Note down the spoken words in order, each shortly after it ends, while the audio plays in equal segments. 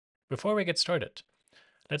Before we get started,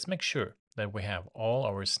 let's make sure that we have all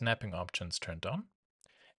our snapping options turned on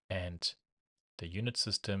and the unit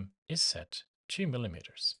system is set to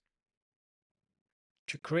millimeters.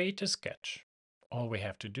 To create a sketch, all we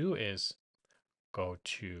have to do is go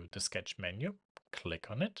to the sketch menu, click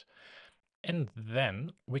on it, and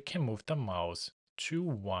then we can move the mouse to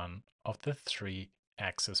one of the three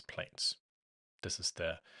axis planes. This is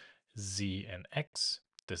the Z and X,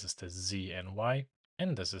 this is the Z and Y,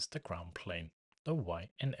 and this is the ground plane, the Y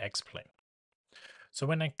and X plane. So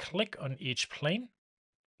when I click on each plane,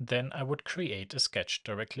 then I would create a sketch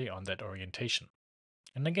directly on that orientation.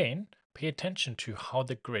 And again, pay attention to how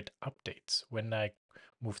the grid updates when I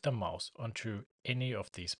move the mouse onto any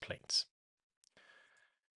of these planes.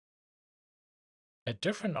 A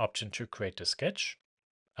different option to create a sketch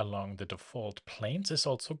along the default planes is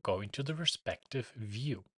also going to the respective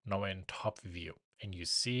view. Now we're in top view, and you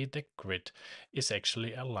see the grid is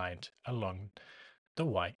actually aligned along the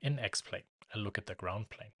Y and X plane. I look at the ground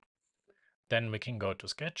plane. Then we can go to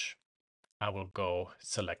sketch. I will go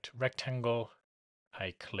select rectangle.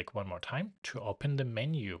 I click one more time to open the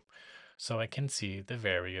menu so I can see the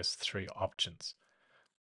various three options.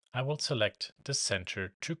 I will select the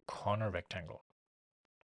center to corner rectangle.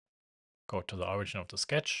 Go to the origin of the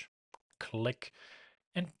sketch, click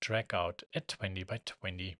and drag out a 20 by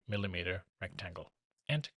 20 millimeter rectangle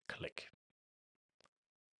and click.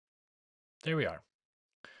 There we are.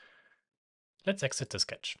 Let's exit the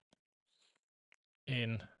sketch.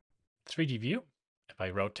 In 3D view, if I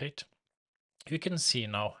rotate, you can see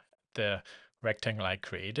now the rectangle I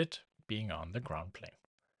created being on the ground plane.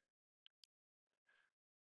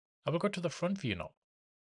 I will go to the front view now.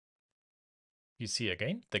 You see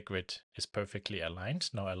again, the grid is perfectly aligned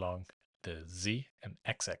now along the Z and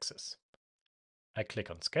X axis. I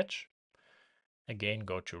click on sketch, again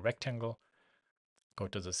go to rectangle, go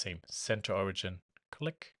to the same center origin,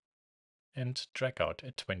 click, and drag out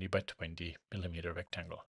a 20 by 20 millimeter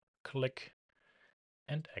rectangle. Click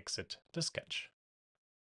and exit the sketch.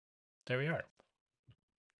 There we are.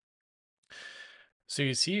 So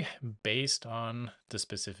you see, based on the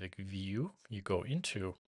specific view you go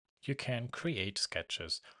into, you can create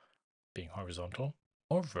sketches being horizontal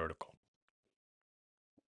or vertical.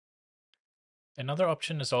 Another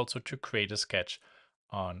option is also to create a sketch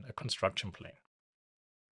on a construction plane.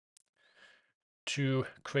 To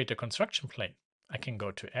create a construction plane, I can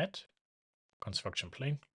go to Add, Construction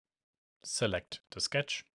Plane, select the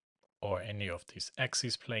sketch or any of these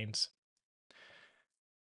axis planes,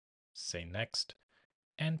 say Next,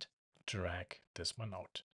 and drag this one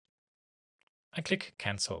out. I click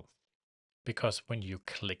Cancel, because when you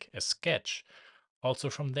click a sketch, also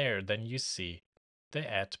from there, then you see the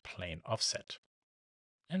Add Plane Offset.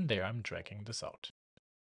 And there I'm dragging this out.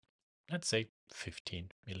 Let's say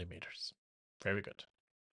 15 millimeters. Very good.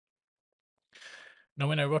 Now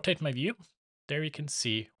when I rotate my view, there you can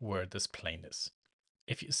see where this plane is.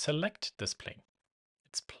 If you select this plane,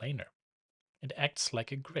 it's planar. It acts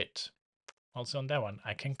like a grid. Also on that one,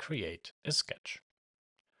 I can create a sketch.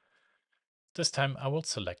 This time I will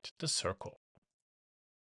select the circle.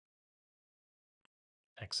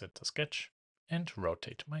 Exit the sketch and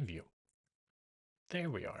rotate my view. There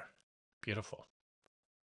we are. Beautiful.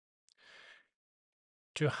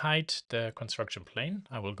 To hide the construction plane,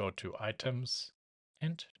 I will go to Items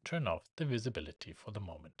and turn off the visibility for the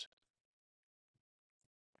moment.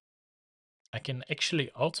 I can actually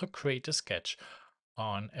also create a sketch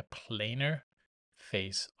on a planar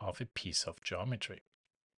face of a piece of geometry.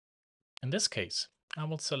 In this case, I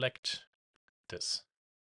will select this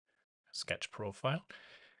sketch profile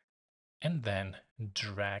and then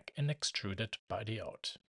drag an extruded body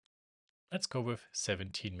out. Let's go with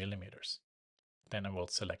 17 millimeters. Then I will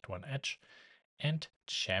select one edge and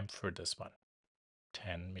chamfer this one,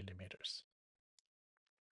 10 millimeters.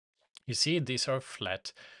 You see, these are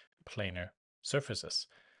flat planar surfaces.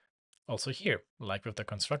 Also here, like with the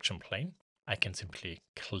construction plane, I can simply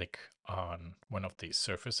click on one of these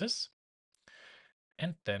surfaces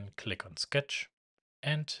and then click on sketch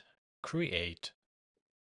and create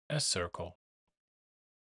a circle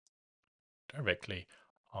directly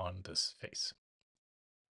on this face.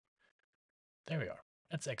 There we are.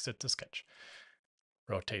 Let's exit the sketch.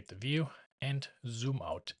 Rotate the view and zoom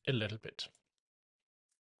out a little bit.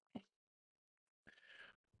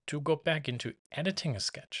 To go back into editing a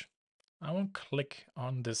sketch, I will click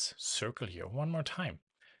on this circle here one more time.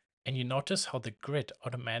 And you notice how the grid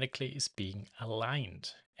automatically is being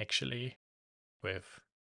aligned actually with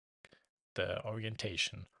the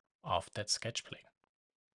orientation of that sketch plane.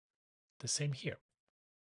 The same here.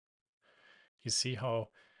 You see how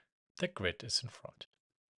the grid is in front.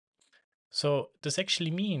 So this actually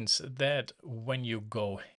means that when you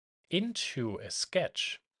go into a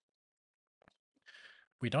sketch,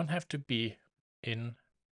 we don't have to be in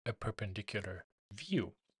a perpendicular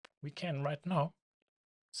view. We can right now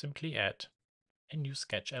simply add a new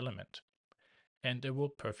sketch element, and it will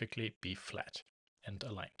perfectly be flat and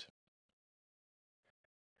aligned.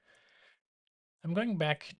 I'm going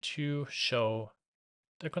back to show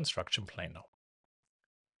the construction plane now,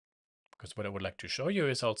 because what I would like to show you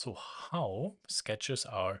is also how sketches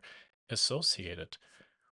are associated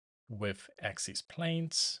with axis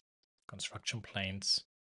planes, construction planes,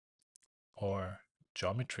 or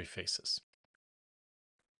geometry faces.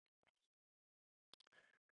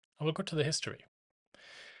 I will go to the history.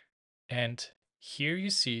 And here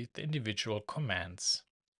you see the individual commands,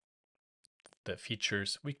 the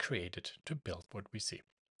features we created to build what we see.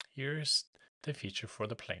 Here's the feature for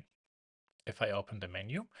the plane. If I open the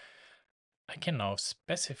menu, I can now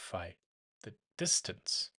specify the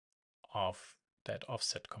distance of that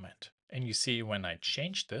offset command. And you see when I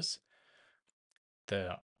change this,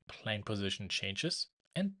 the plane position changes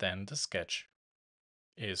and then the sketch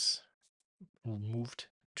is moved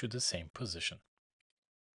to the same position.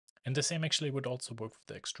 And the same actually would also work with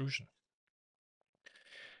the extrusion.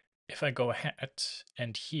 If I go ahead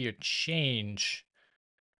and here change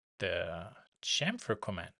the chamfer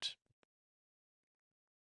command,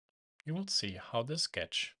 you will see how the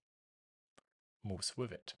sketch moves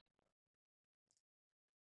with it.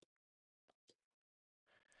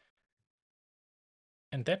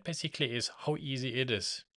 And that basically is how easy it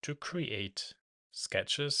is to create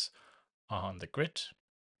sketches on the grid,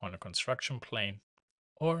 on a construction plane,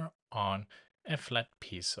 or on a flat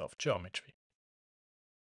piece of geometry.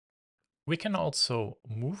 We can also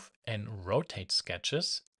move and rotate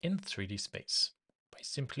sketches in 3D space by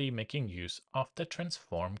simply making use of the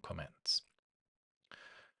transform commands.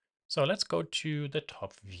 So let's go to the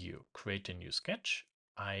top view, create a new sketch.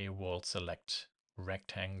 I will select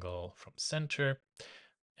rectangle from center,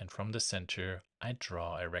 and from the center I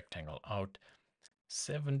draw a rectangle out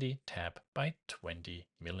 70 tab by 20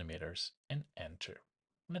 millimeters and enter.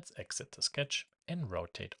 Let's exit the sketch and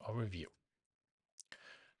rotate our view.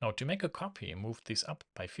 Now to make a copy and move this up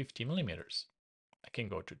by 50 millimeters, I can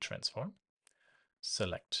go to transform,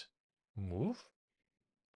 select move,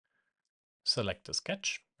 select the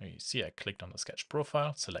sketch. You see I clicked on the sketch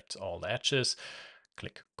profile, select all the edges,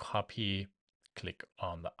 click copy, click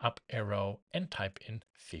on the up arrow and type in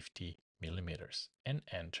 50 millimeters and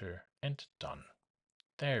enter and done.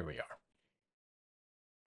 There we are.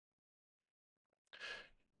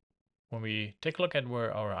 When we take a look at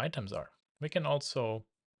where our items are, we can also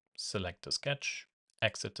select the sketch,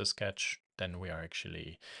 exit the sketch, then we are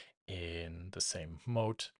actually in the same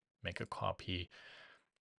mode, make a copy,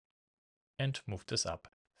 and move this up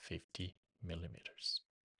 50 millimeters.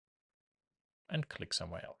 And click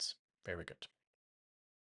somewhere else. Very good.